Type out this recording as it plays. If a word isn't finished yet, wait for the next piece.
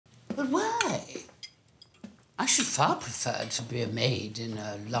But why? I should far prefer to be a maid in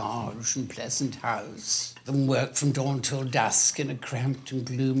a large and pleasant house than work from dawn till dusk in a cramped and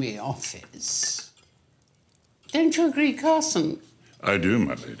gloomy office. Don't you agree, Carson? I do,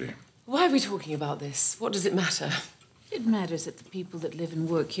 my lady. Why are we talking about this? What does it matter? It matters that the people that live and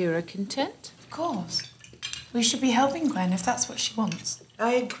work here are content. Of course. We should be helping Gwen if that's what she wants.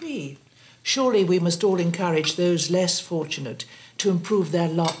 I agree. Surely we must all encourage those less fortunate to improve their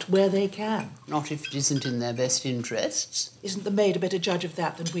lot where they can. Not if it isn't in their best interests. Isn't the maid a better judge of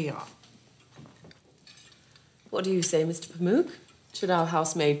that than we are? What do you say, Mr. Pamuk? Should our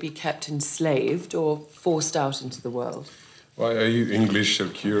housemaid be kept enslaved or forced out into the world? Why are you English so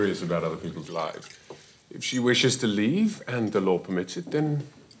curious about other people's lives? If she wishes to leave and the law permits it, then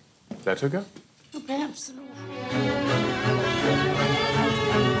let her go. Well, perhaps the law...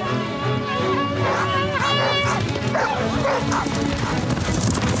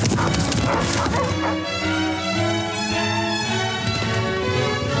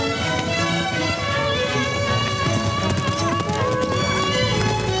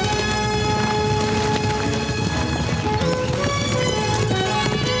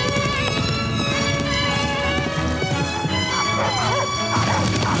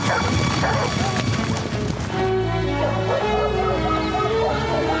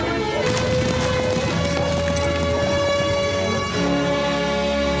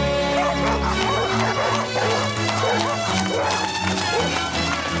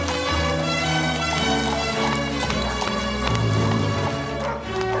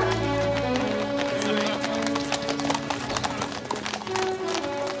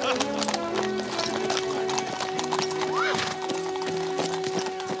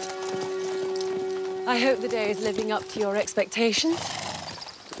 I hope the day is living up to your expectations.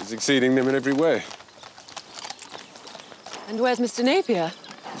 It's exceeding them in every way. And where's Mr. Napier?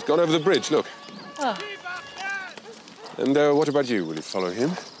 He's gone over the bridge, look. Oh. And what about you? Will you follow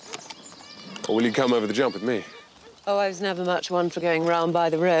him? Or will you come over the jump with me? Oh, I was never much one for going round by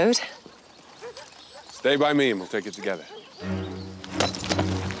the road. Stay by me and we'll take it together.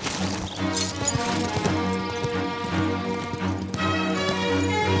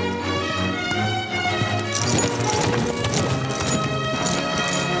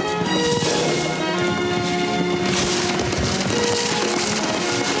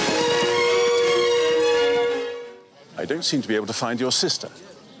 I don't seem to be able to find your sister.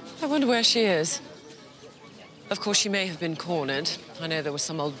 I wonder where she is. Of course, she may have been cornered. I know there was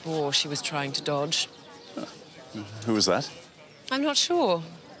some old boar she was trying to dodge. Who was that? I'm not sure.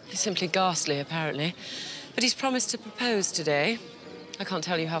 He's simply ghastly, apparently. But he's promised to propose today. I can't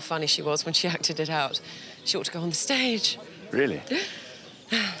tell you how funny she was when she acted it out. She ought to go on the stage. Really?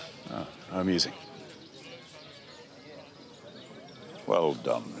 Oh, how amusing. Well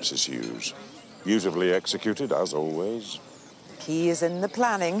done, Mrs. Hughes. Beautifully executed, as always. Key is in the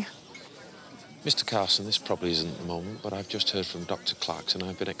planning. Mr. Carson, this probably isn't the moment, but I've just heard from Dr. Clark's and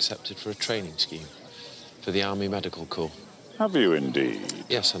I've been accepted for a training scheme for the Army Medical Corps. Have you indeed?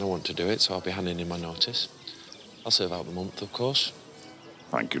 Yes, and I want to do it, so I'll be handing in my notice. I'll serve out the month, of course.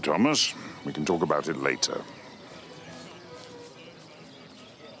 Thank you, Thomas. We can talk about it later.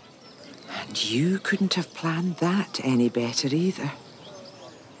 And you couldn't have planned that any better either.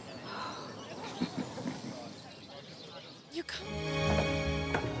 You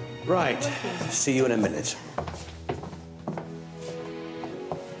can't... Right. See you in a minute.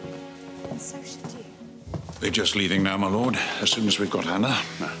 So should you. We're just leaving now, my lord, as soon as we've got Hannah.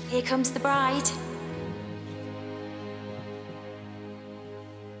 Here comes the bride.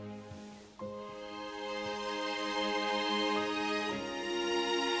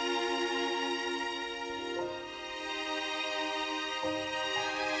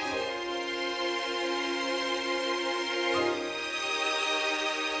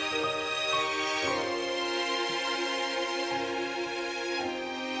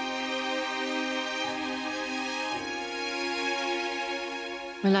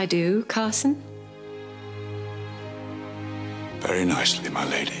 Will I do, Carson? Very nicely, my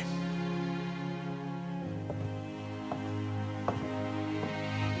lady.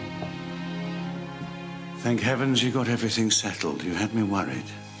 Thank heavens you got everything settled. You had me worried.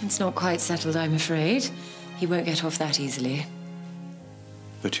 It's not quite settled, I'm afraid. He won't get off that easily.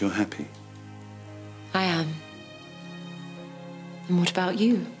 But you're happy? I am. And what about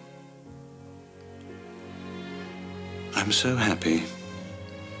you? I'm so happy.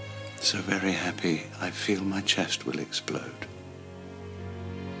 So very happy, I feel my chest will explode.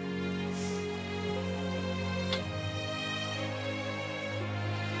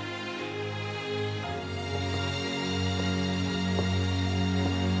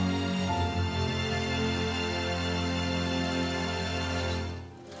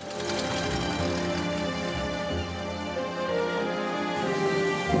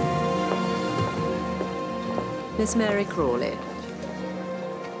 Miss Mary Crawley.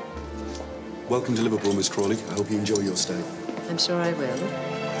 Welcome to Liverpool, Miss Crawley. I hope you enjoy your stay. I'm sure I will.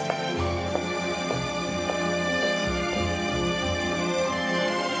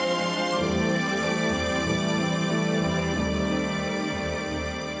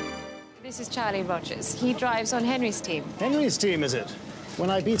 This is Charlie Rogers. He drives on Henry's team. Henry's team, is it? When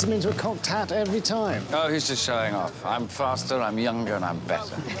I beat him into a cocked hat every time. Oh, he's just showing off. I'm faster, I'm younger, and I'm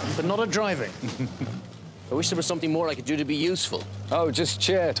better. But not at driving. I wish there was something more I could do to be useful. Oh, just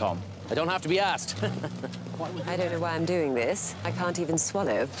cheer, Tom. I don't have to be asked. I don't know why I'm doing this. I can't even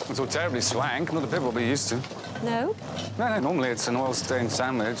swallow. It's all terribly swank. Not a bit will be used to. No? No, normally it's an oil-stained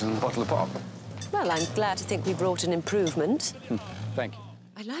sandwich and a bottle of pop. Well, I'm glad to think we brought an improvement. Thank you.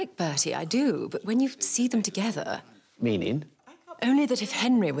 I like Bertie, I do, but when you see them together... Meaning? Only that if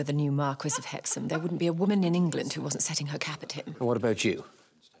Henry were the new Marquis of Hexham, there wouldn't be a woman in England who wasn't setting her cap at him. And what about you?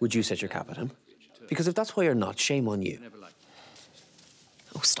 Would you set your cap at him? Because if that's why you're not, shame on you.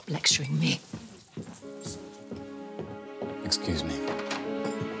 Oh, stop lecturing me. Excuse me.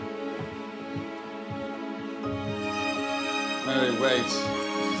 Mary, wait.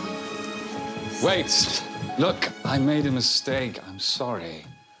 Wait! Look, I made a mistake. I'm sorry.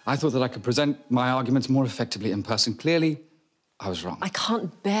 I thought that I could present my arguments more effectively in person. Clearly, I was wrong. I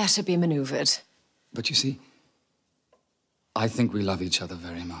can't bear to be manoeuvred. But you see, I think we love each other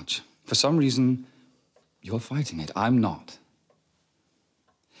very much. For some reason, you're fighting it. I'm not.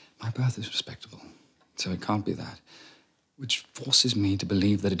 My birth is respectable, so it can't be that. Which forces me to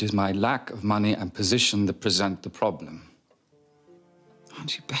believe that it is my lack of money and position that present the problem.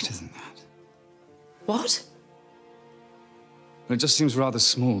 Aren't you better than that? What? Well, it just seems rather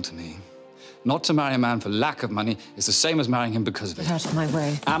small to me. Not to marry a man for lack of money is the same as marrying him because of it. Get out of my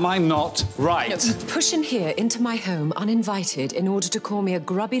way. Am I not right? No, you push in here into my home uninvited in order to call me a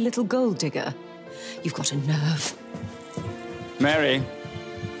grubby little gold digger. You've got a nerve. Mary.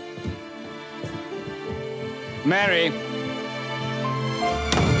 Mary.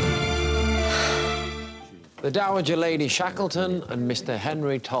 The Dowager Lady Shackleton and Mr.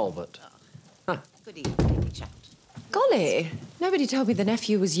 Henry Talbot. Good evening, Lady Shackleton. Golly, nobody told me the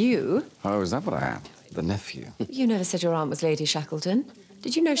nephew was you. Oh, is that what I am? The nephew? You never said your aunt was Lady Shackleton.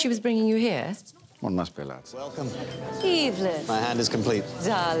 Did you know she was bringing you here? One must be, lads. Welcome. Evelyn. My hand is complete.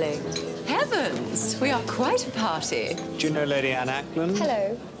 Darling. Heavens, we are quite a party. Do you know Lady Anne Ackland?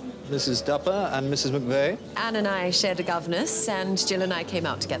 Hello. Mrs. Dupper and Mrs. McVeigh? Anne and I shared a governess, and Jill and I came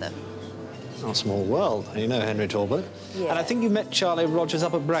out together. Oh, small world. You know Henry Talbot. Yeah. And I think you met Charlie Rogers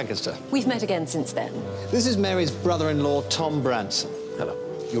up at Brancaster. We've met again since then. This is Mary's brother-in-law, Tom Branson. Hello.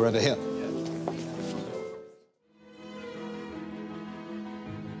 You're over here.